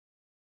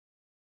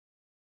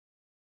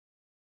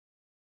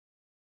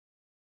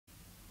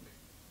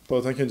So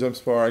thank you, James,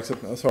 for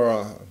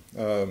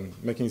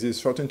making this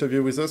short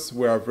interview with us.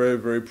 We are very,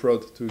 very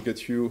proud to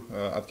get you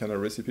at Kernel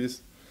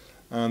Recipes.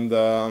 And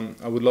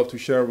I would love to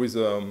share with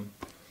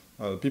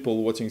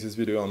people watching this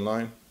video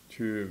online,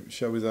 to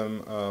share with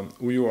them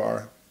who you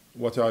are,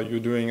 what are you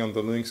doing on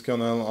the Linux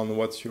kernel, and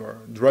what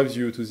drives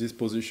you to this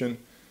position.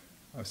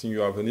 I think you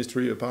have an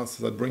history, a path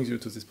that brings you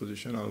to this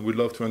position, and we'd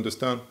love to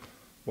understand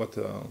what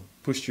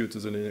pushed you to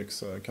the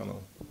Linux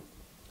kernel.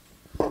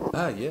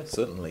 Yeah,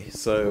 certainly.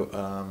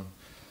 So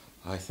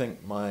I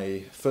think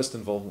my first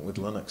involvement with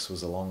Linux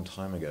was a long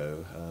time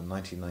ago,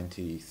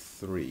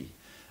 1993.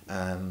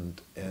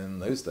 And in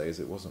those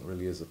days, it wasn't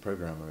really as a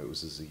programmer, it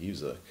was as a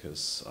user,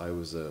 because I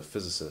was a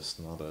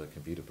physicist, not a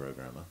computer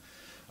programmer.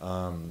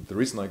 The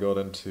reason I got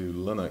into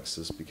Linux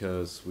is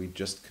because we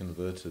just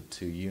converted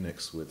to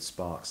Unix with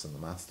Sparks in the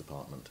maths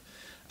department.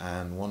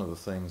 And one of the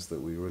things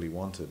that we really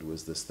wanted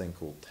was this thing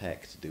called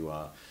Tech to do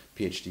our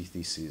PhD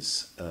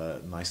theses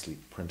nicely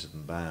printed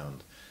and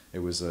bound.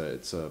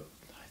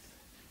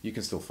 You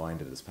can still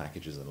find it as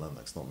packages in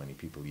Linux. Not many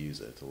people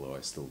use it, although I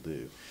still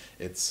do.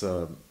 It's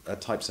a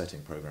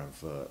typesetting program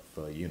for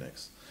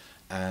Unix.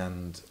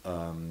 And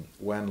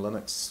when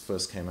Linux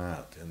first came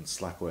out in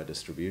Slackware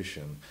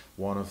distribution,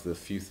 one of the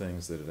few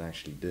things that it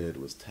actually did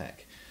was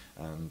Tech.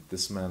 And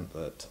this meant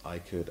that I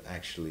could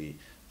actually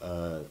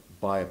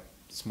buy a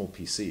small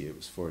PC, it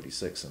was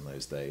 486 in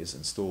those days,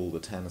 install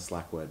the 10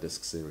 Slackware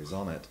disk series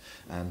on it,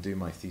 and do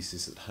my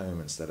thesis at home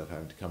instead of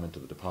having to come into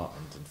the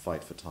department and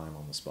fight for time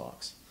on the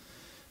Sparks.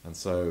 And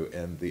so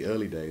in the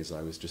early days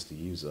I was just a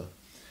user.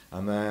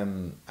 And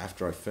then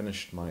after I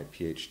finished my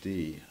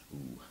PhD,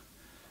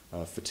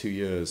 for 2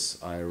 years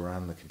I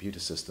ran the computer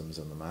systems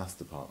in the math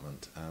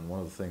department. And one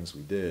of the things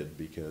we did,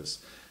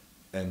 because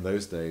in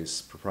those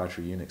days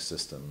proprietary Unix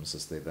systems,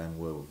 as they then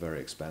were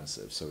very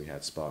expensive. So we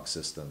had Spark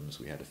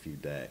systems, we had a few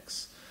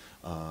decks,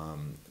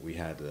 we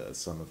had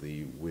some of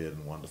the weird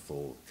and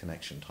wonderful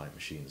connection type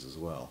machines as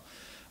well.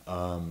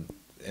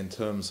 In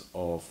terms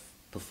of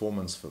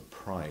performance for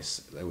price,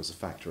 there was a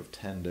factor of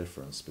 10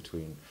 difference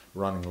between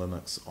running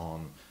Linux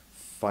on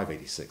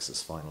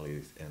 586s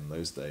finally in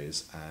those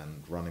days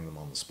and running them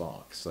on the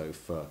Spark. So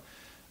for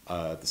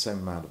the same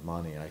amount of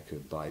money I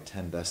could buy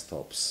 10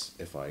 desktops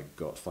if I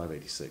got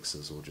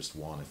 586s or just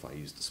one if I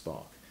used a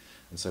Spark.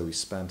 And so we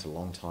spent a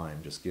long time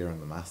just gearing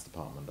the math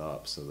department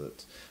up so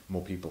that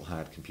more people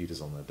had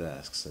computers on their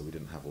desks, so we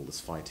didn't have all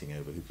this fighting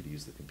over who could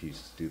use the computer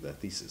to do their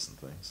thesis and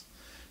things.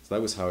 So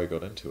that was how I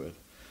got into it.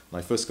 And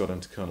I first got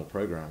into kernel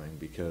programming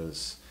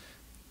because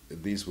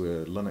these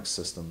were Linux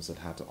systems that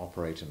had to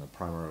operate in a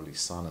primarily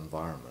Sun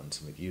environment,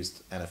 and we'd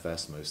used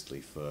NFS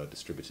mostly for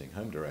distributing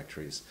home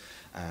directories,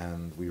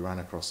 and we ran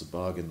across a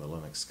bug in the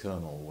Linux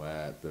kernel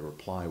where the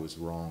reply was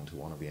wrong to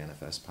one of the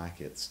NFS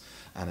packets,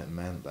 and it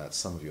meant that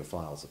some of your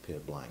files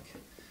appeared blank.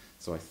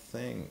 So I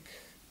think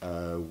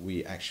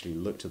we actually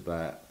looked at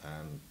that,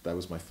 and that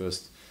was my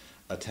first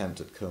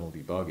attempt at kernel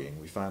debugging.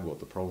 We found what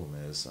the problem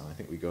is, and I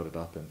think we got it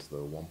up into the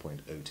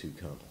 1.02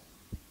 kernel.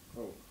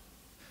 Oh.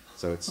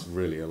 So it's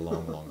really a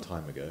long, long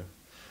time ago.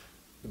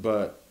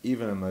 But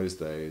even in those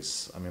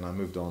days, I mean, I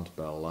moved on to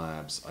Bell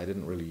Labs. I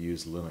didn't really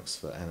use Linux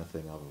for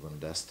anything other than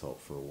desktop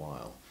for a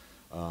while.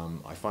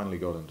 I finally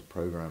got into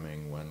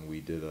programming when we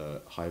did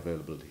a high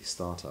availability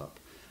startup,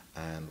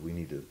 and we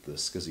needed the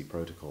SCSI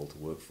protocol to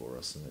work for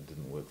us, and it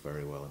didn't work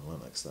very well in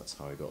Linux. That's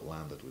how I got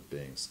landed with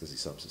being SCSI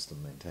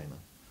subsystem maintainer,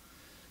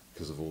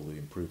 because of all the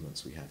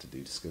improvements we had to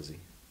do to SCSI.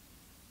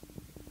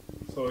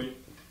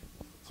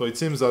 So it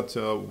seems that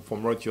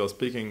from what you're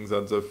speaking,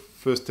 that the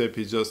first step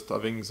is just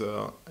having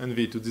the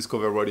envy to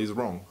discover what is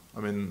wrong.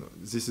 I mean,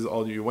 this is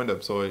how you went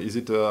up. So is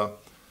it a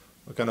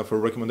kind of a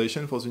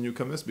recommendation for the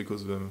newcomers?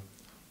 Because for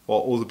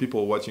all the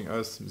people watching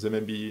us, they may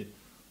be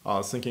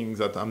thinking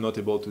that I'm not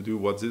able to do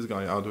what these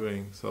guys are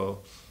doing. So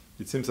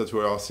it seems that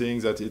we are seeing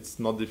that it's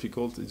not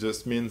difficult. It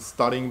just means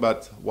starting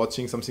but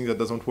watching something that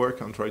doesn't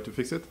work and try to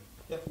fix it.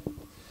 Yeah.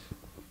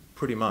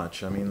 Pretty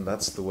much. I mean,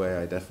 that's the way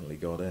I definitely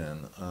got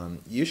in.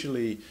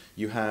 Usually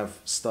you have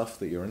stuff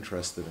that you're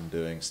interested in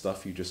doing,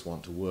 stuff you just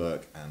want to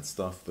work, and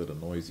stuff that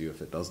annoys you if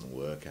it doesn't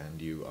work,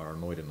 and you are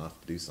annoyed enough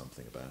to do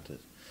something about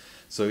it.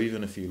 So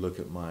even if you look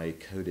at my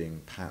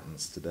coding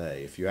patterns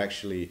today, if you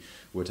actually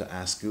were to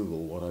ask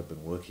Google what I've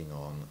been working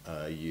on,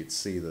 you'd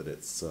see that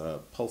it's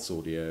pulse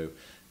audio,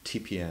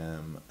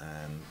 TPM,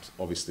 and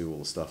obviously all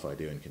the stuff I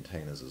do in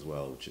containers as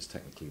well, which is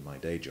technically my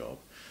day job.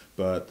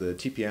 But the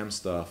TPM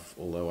stuff,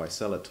 although I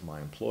sell it to my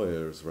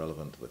employer as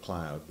relevant to the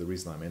cloud, the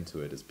reason I'm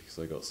into it is because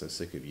I got so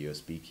sick of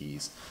USB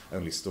keys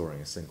only storing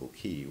a single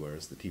key,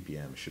 whereas the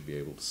TPM should be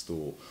able to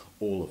store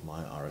all of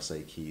my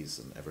RSA keys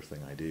and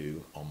everything I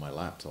do on my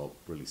laptop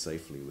really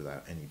safely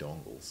without any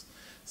dongles.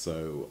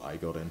 So I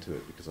got into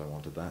it because I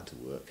wanted that to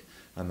work.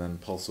 And then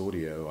Pulse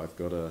Audio, I've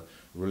got a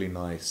really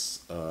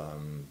nice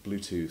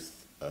Bluetooth.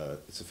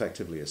 It's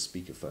effectively a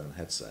speakerphone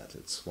headset.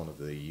 It's one of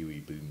the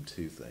UE Boom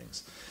 2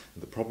 things.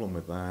 The problem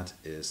with that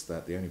is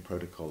that the only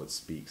protocol it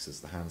speaks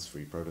is the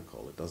hands-free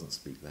protocol. It doesn't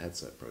speak the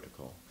headset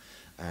protocol.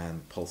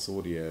 and pulse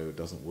audio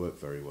doesn't work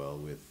very well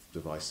with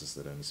devices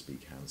that only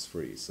speak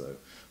hands-free. So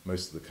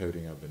most of the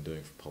coding I've been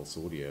doing for pulse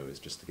audio is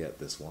just to get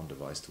this one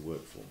device to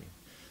work for me.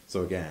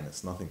 So again,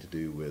 it's nothing to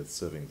do with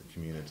serving the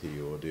community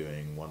or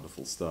doing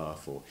wonderful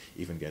stuff or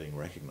even getting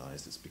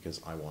recognized. It's because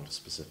I want a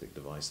specific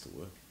device to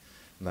work.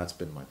 And that's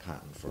been my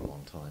pattern for a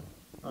long time.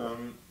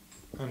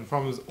 And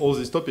from all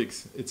these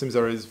topics, it seems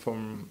there is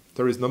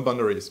no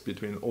boundaries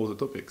between all the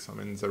topics. I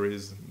mean, there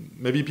is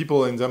maybe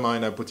people in their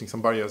mind are putting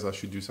some barriers. I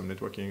should do some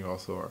networking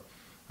also, or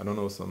I don't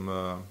know, some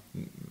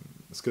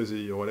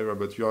SCSI or whatever.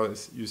 But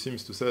you seem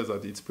to say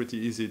that it's pretty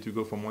easy to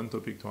go from one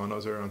topic to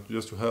another and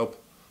just to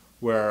help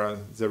where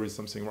there is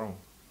something wrong,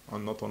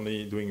 and not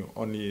only doing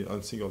only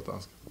a single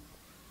task.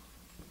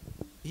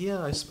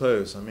 Yeah, I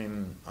suppose. I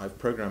mean, I've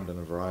programmed in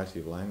a variety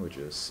of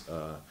languages.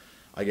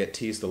 I get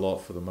teased a lot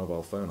for the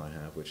mobile phone I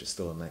have, which is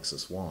still a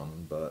Nexus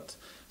 1, but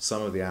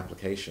some of the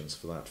applications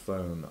for that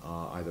phone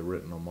are either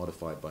written or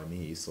modified by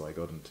me, so I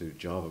got into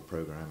Java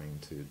programming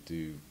to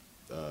do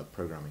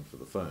programming for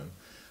the phone.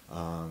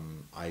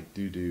 I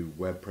do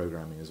web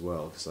programming as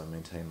well, because I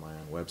maintain my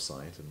own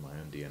website and my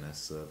own DNS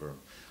server.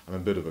 I'm a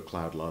bit of a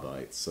cloud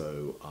Luddite,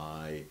 so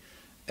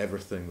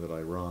everything that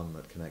I run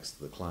that connects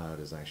to the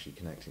cloud is actually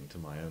connecting to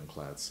my own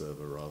cloud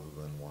server rather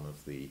than one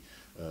of the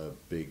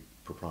big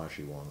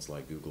proprietary ones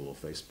like Google or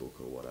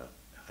Facebook or what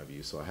have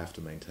you, so I have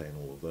to maintain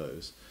all of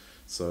those.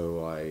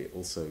 So I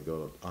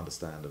also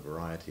understand a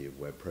variety of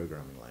web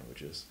programming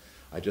languages.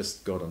 I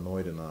just got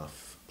annoyed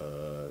enough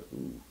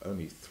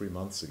only 3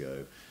 months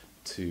ago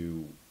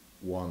to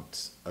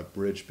want a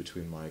bridge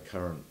between my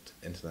current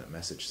internet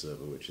message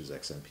server, which is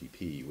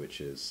XMPP,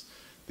 which is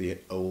the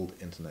old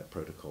internet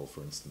protocol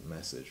for instant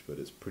message, but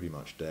it's pretty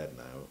much dead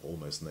now.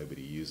 Almost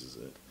nobody uses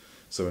it.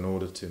 So in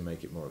order to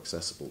make it more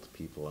accessible to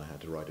people, I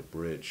had to write a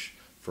bridge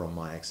from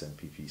my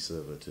XMPP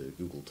server to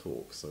Google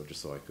Talk,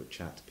 just so I could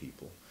chat to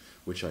people,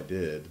 which I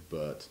did,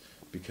 but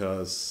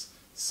because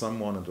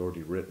someone had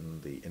already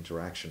written the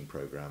interaction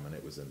program and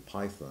it was in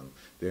Python,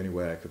 the only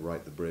way I could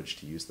write the bridge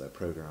to use that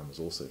program was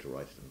also to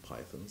write it in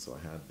Python, so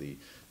I had the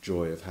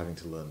joy of having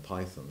to learn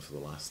Python for the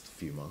last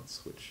few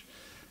months, which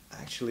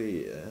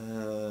actually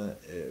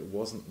it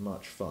wasn't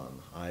much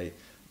fun. I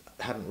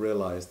hadn't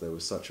realized there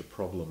was such a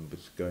problem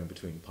going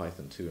between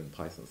Python 2 and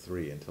Python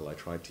 3 until I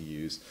tried to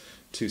use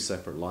two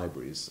separate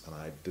libraries, and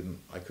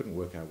I couldn't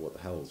work out what the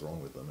hell was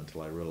wrong with them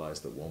until I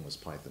realized that one was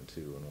Python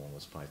 2 and one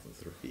was Python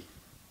 3.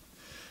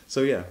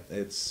 So yeah,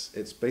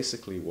 it's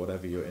basically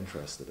whatever you're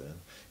interested in.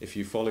 If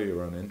you follow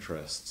your own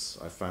interests,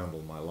 I've found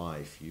all my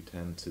life, you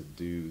tend to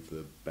do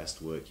the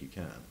best work you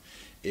can.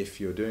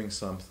 If you're doing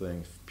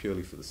something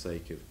purely for the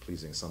sake of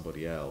pleasing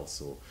somebody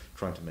else or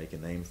trying to make a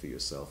name for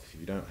yourself, if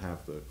you don't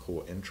have the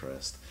core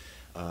interest,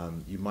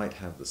 you might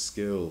have the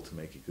skill to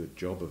make a good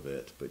job of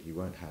it, but you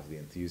won't have the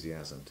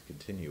enthusiasm to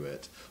continue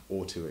it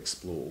or to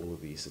explore all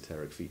of the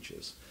esoteric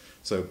features.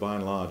 So by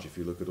and large, if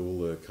you look at all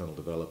the kernel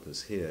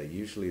developers here,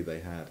 usually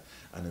they had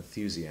an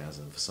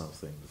enthusiasm for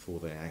something before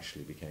they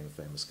actually became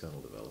famous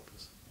kernel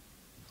developers.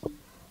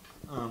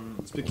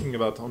 Speaking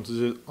about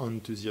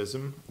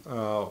enthusiasm,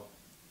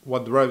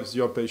 what drives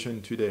your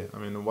passion today? I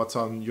mean, what's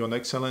on your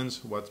next challenge?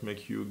 What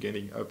makes you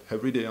getting up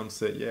every day and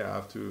say,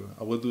 yeah,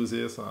 I will do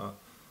this.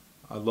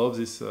 I love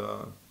this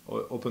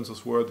open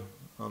source world.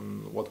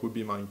 What would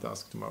be my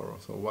task tomorrow?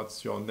 So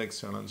what's your next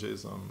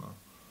challenges and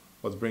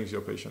what brings your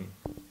passion?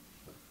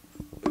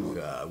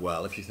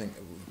 Well, if you think,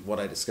 what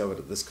I discovered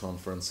at this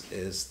conference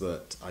is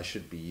that I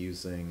should be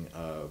using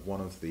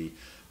one of the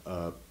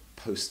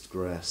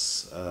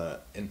Postgres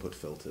input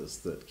filters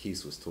that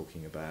Keith was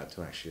talking about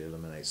to actually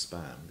eliminate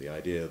spam. The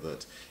idea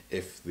that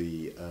if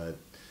the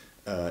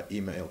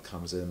email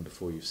comes in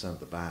before you've sent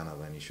the banner,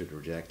 then you should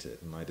reject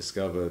it. And I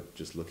discovered,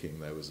 just looking,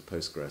 there was a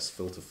Postgres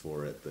filter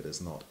for it that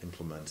is not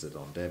implemented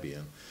on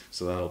Debian.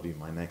 So that'll be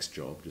my next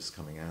job, just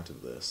coming out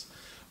of this.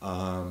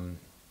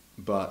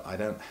 But I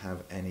don't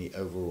have any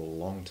overall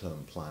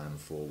long-term plan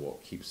for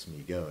what keeps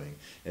me going.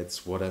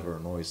 It's whatever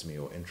annoys me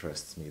or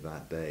interests me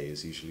that day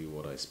is usually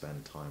what I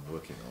spend time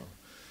working on.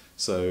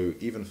 So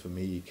even for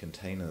me,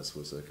 containers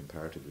was a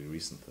comparatively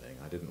recent thing.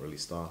 I didn't really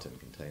start in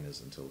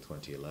containers until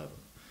 2011.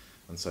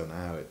 And so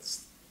now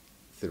it's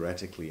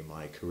theoretically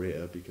my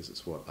career because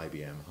it's what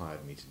IBM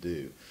hired me to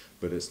do,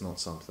 but it's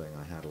not something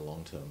I had a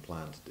long-term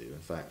plan to do. In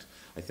fact,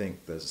 I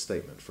think there's a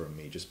statement from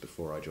me just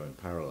before I joined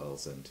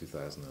Parallels in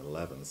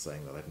 2011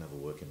 saying that I'd never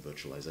work in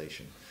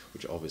virtualization,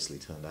 which obviously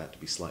turned out to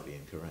be slightly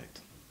incorrect.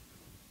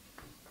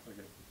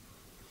 Okay.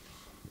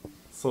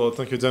 So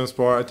thank you, James,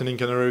 for attending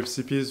Kernel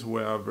CPs.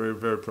 We are very,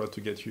 very proud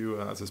to get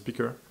you as a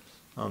speaker.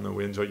 And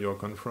we enjoyed your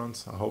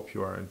conference. I hope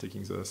you are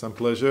taking some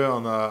pleasure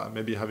and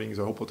maybe having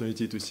the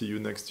opportunity to see you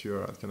next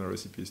year at Kernel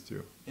Recipes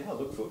too. Yeah, I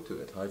look forward to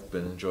it. I've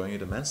been enjoying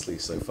it immensely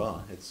so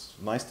far. It's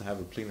nice to have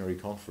a plenary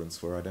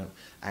conference where I don't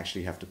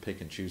actually have to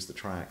pick and choose the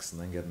tracks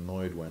and then get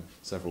annoyed when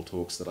several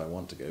talks that I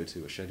want to go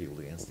to are scheduled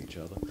against each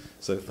other.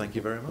 So thank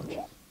you very much.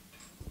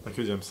 Thank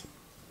you, James.